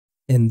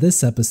In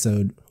this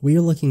episode, we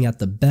are looking at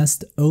the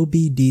best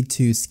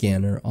OBD2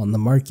 scanner on the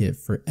market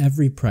for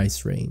every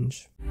price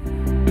range.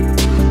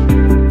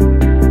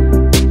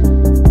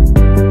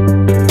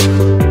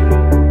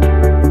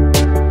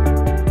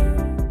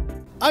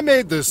 I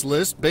made this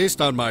list based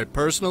on my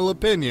personal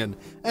opinion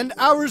and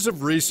hours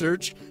of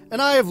research,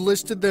 and I have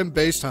listed them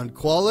based on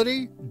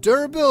quality,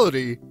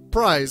 durability,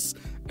 price,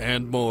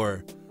 and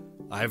more.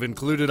 I have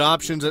included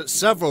options at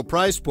several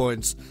price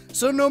points,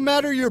 so no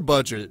matter your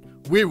budget,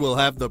 we will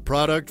have the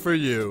product for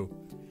you.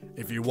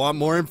 If you want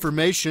more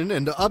information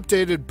and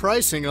updated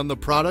pricing on the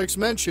products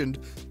mentioned,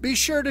 be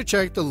sure to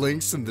check the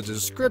links in the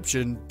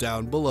description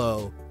down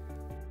below.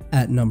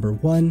 At number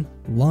 1,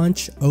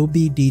 Launch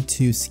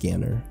OBD2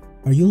 Scanner.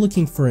 Are you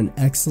looking for an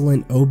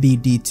excellent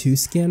OBD2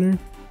 scanner?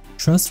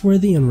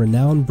 Trustworthy and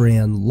renowned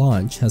brand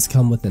Launch has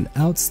come with an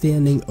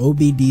outstanding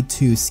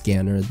OBD2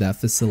 scanner that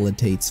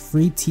facilitates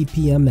free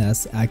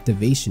TPMS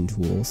activation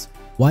tools,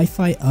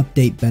 Wi-Fi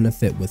update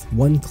benefit with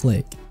one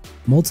click,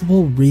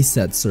 multiple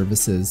reset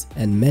services,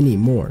 and many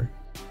more.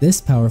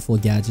 This powerful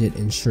gadget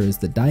ensures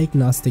the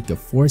diagnostic of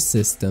 4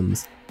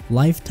 systems,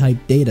 live-type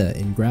data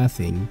in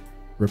graphing,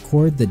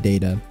 record the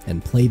data,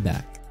 and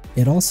playback.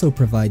 It also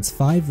provides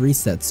 5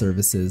 reset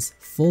services,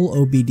 full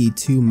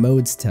OBD2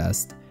 modes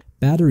test,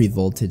 battery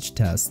voltage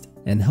test,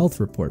 and health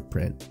report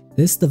print.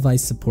 This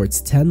device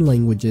supports 10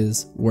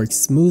 languages, works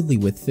smoothly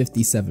with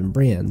 57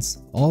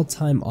 brands,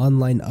 all-time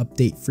online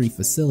update-free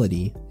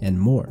facility, and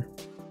more.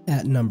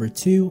 At number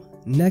 2,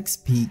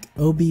 NEXPEAK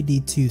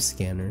OBD2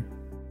 Scanner.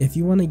 If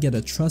you want to get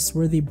a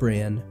trustworthy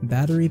brand,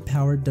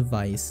 battery-powered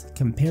device,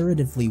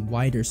 comparatively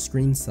wider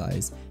screen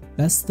size,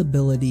 best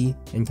stability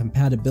and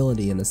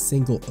compatibility in a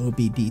single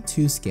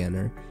OBD2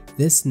 scanner,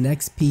 this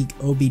NEXPEAK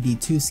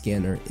OBD2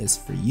 scanner is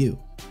for you.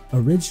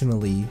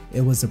 Originally,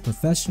 it was a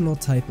professional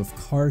type of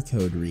car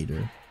code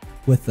reader.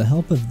 With the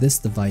help of this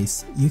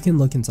device, you can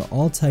look into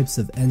all types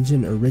of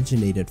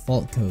engine-originated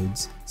fault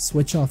codes,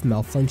 switch off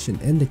malfunction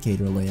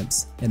indicator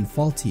lamps, and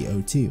faulty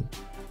O2.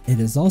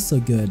 It is also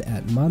good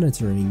at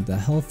monitoring the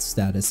health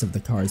status of the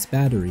car's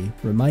battery,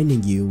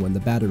 reminding you when the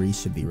battery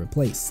should be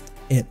replaced.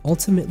 It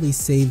ultimately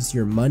saves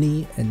your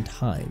money and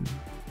time.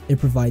 It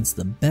provides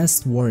the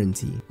best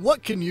warranty.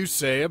 What can you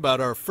say about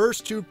our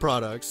first 2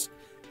 products?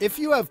 If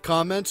you have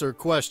comments or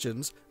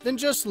questions, then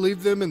just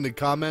leave them in the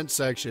comment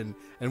section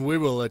and we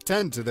will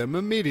attend to them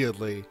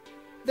immediately.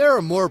 There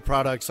are more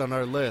products on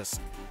our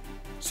list,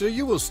 so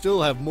you will still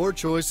have more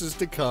choices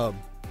to come.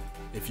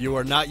 If you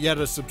are not yet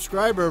a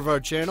subscriber of our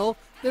channel,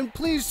 then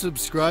please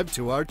subscribe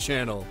to our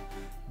channel.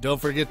 Don't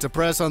forget to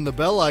press on the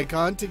bell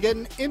icon to get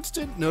an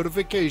instant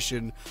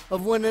notification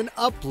of when I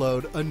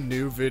upload a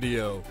new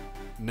video.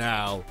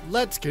 Now,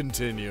 let's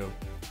continue.